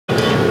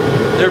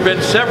have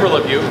been several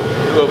of you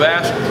who have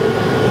asked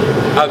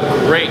a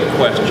great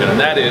question, and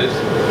that is,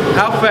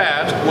 how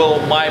fast will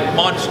my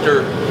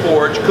monster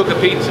forge cook a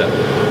pizza?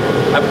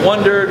 I've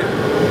wondered,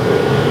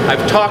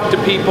 I've talked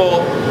to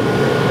people.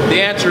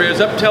 The answer is,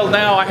 up till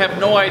now, I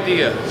have no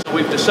idea. So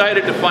we've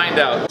decided to find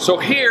out. So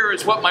here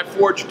is what my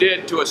forge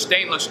did to a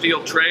stainless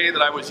steel tray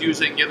that I was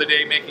using the other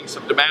day making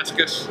some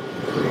Damascus.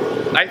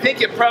 I think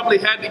it probably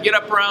had to get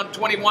up around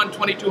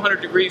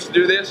 2200 degrees to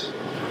do this.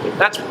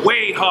 That's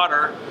way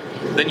hotter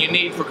than you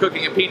need for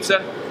cooking a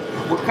pizza.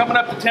 We're coming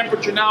up to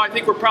temperature now. I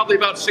think we're probably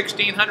about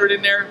 1600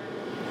 in there.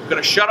 I'm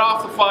gonna shut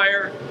off the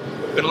fire.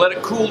 I'm gonna let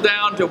it cool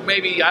down to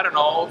maybe, I don't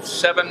know,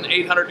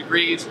 800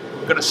 degrees.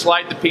 I'm gonna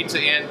slide the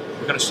pizza in.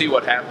 I'm gonna see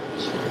what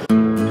happens.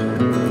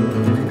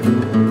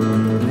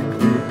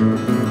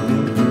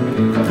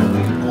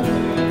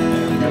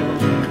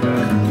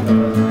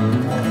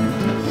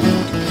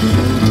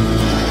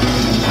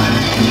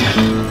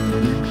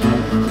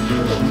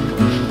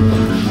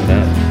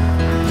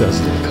 That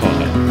does look hot.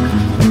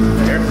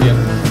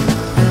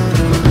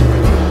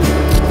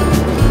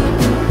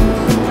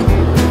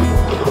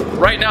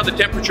 Right now the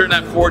temperature in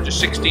that forge is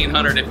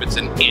 1600 if it's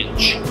an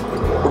inch.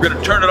 We're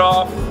gonna turn it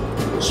off,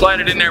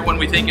 slide it in there when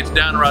we think it's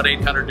down around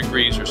 800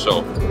 degrees or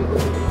so.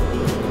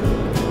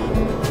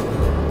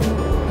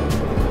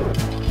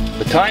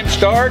 The time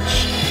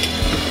starts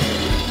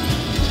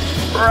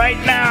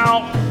right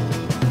now.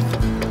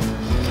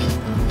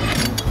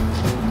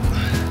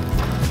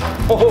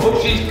 Oh,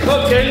 she's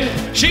cooking!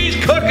 She's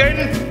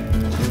cooking!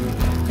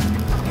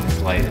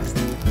 Slightest.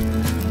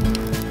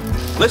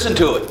 Listen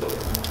to it.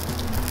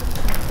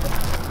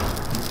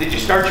 Did you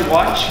start your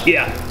watch?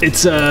 Yeah,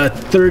 it's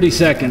 30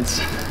 seconds.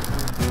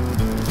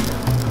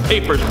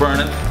 Paper's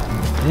burning.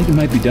 I think it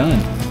might be done.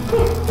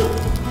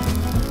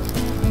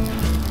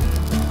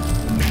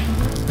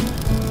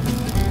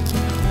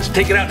 Let's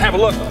take it out and have a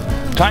look.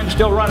 Time's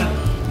still running.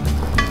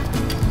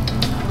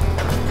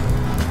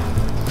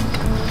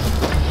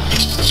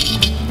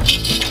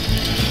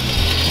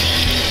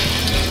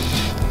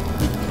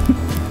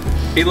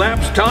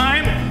 Elapsed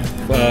time.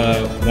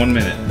 1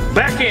 minute.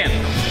 Back in.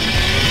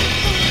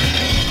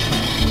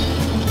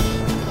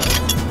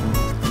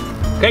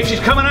 Okay,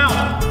 she's coming out.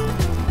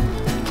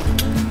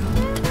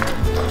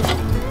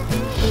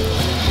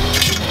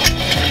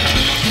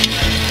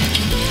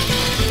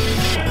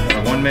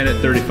 Uh, 1 minute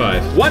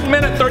 35. 1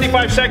 minute,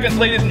 35 seconds,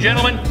 ladies and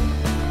gentlemen.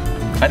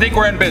 I think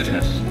we're in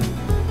business.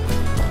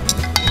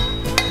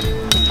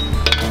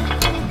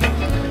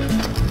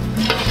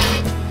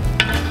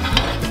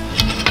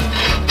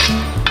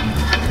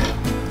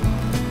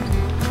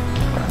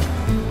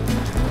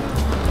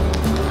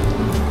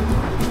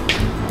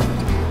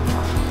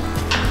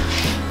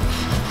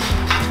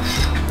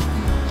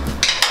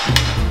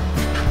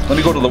 Let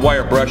me go to the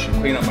wire brush and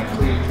clean up my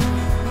sleeve.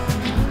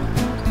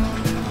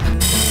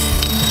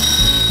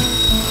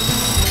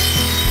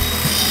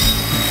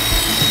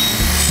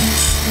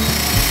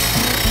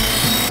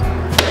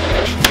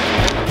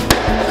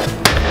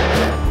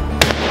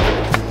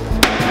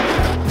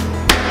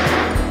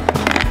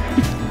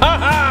 Ha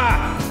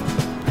ha!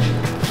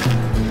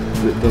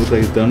 Does it look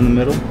like it's done in the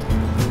middle?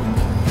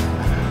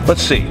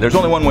 Let's see. There's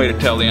only one way to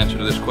tell the answer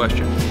to this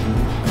question.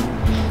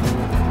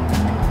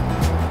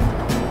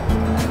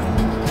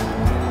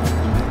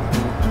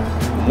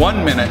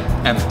 One minute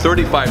and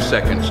 35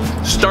 seconds,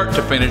 start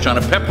to finish, on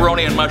a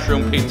pepperoni and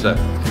mushroom pizza.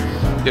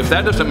 If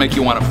that doesn't make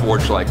you want a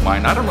forge like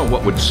mine, I don't know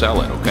what would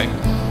sell it, okay?